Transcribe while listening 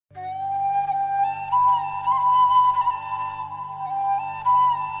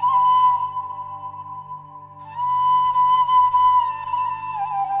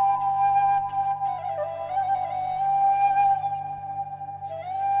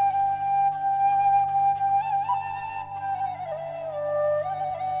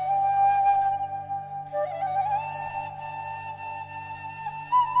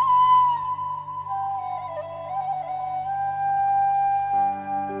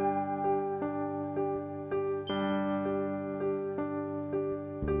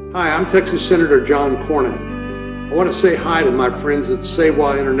Hi, I'm Texas Senator John Cornyn. I want to say hi to my friends at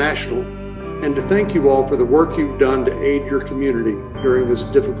Sewa International and to thank you all for the work you've done to aid your community during this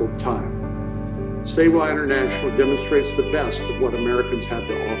difficult time. Sewa International demonstrates the best of what Americans have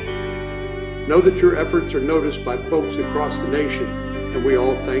to offer. Know that your efforts are noticed by folks across the nation, and we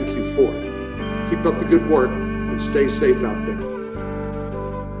all thank you for it. Keep up the good work and stay safe out there.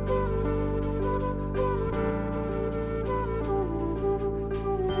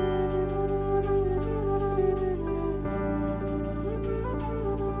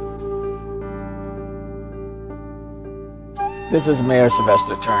 This is Mayor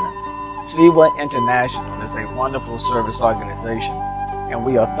Sylvester Turner. Sewa International is a wonderful service organization, and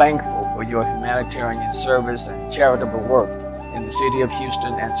we are thankful for your humanitarian service and charitable work in the city of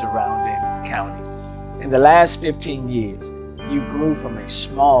Houston and surrounding counties. In the last 15 years, you grew from a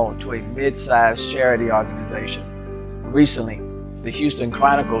small to a mid-sized charity organization. Recently, the Houston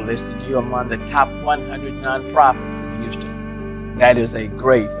Chronicle listed you among the top 100 nonprofits in Houston. That is a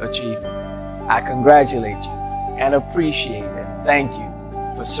great achievement. I congratulate you and appreciate and thank you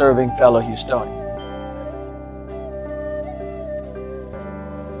for serving fellow Houstonians.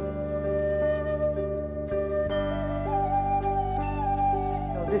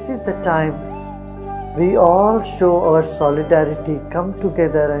 This is the time we all show our solidarity, come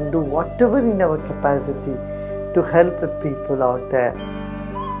together and do whatever in our capacity to help the people out there.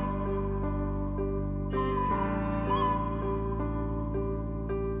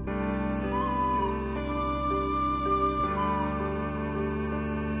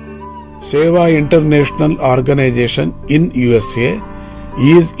 Sewa International Organization in USA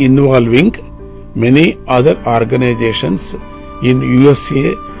is involving many other organizations in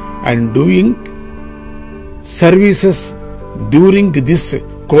USA and doing services during this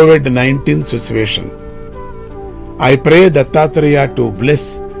COVID-19 situation. I pray Dattatreya to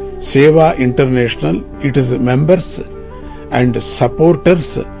bless Sewa International, its members and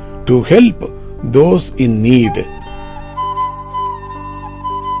supporters to help those in need.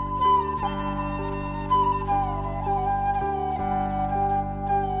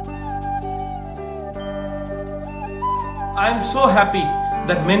 I am so happy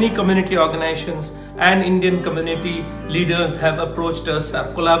that many community organizations and Indian community leaders have approached us,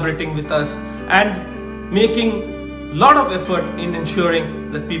 are collaborating with us and making a lot of effort in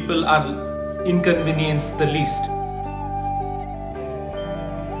ensuring that people are inconvenienced the least.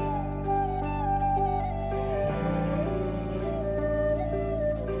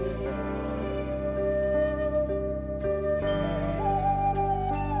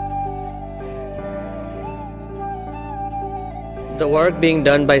 The work being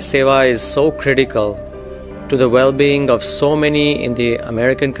done by Sewa is so critical to the well-being of so many in the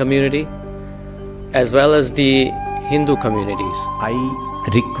American community as well as the Hindu communities. I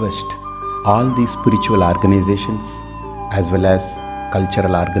request all the spiritual organizations as well as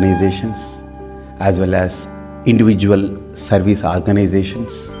cultural organizations as well as individual service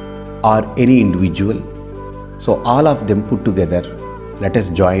organizations or any individual. So all of them put together, let us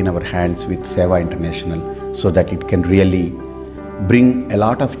join our hands with Sewa International so that it can really bring a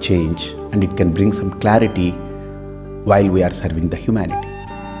lot of change and it can bring some clarity while we are serving the humanity.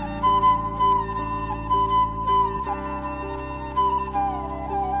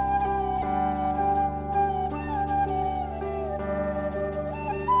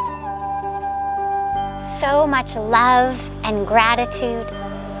 So much love and gratitude,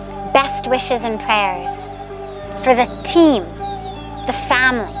 best wishes and prayers for the team, the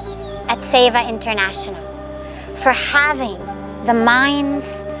family at Sewa International, for having the minds,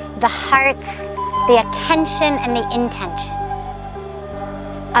 the hearts, the attention and the intention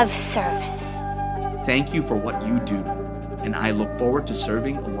of service. Thank you for what you do, and I look forward to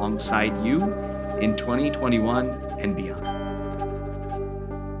serving alongside you in 2021 and beyond.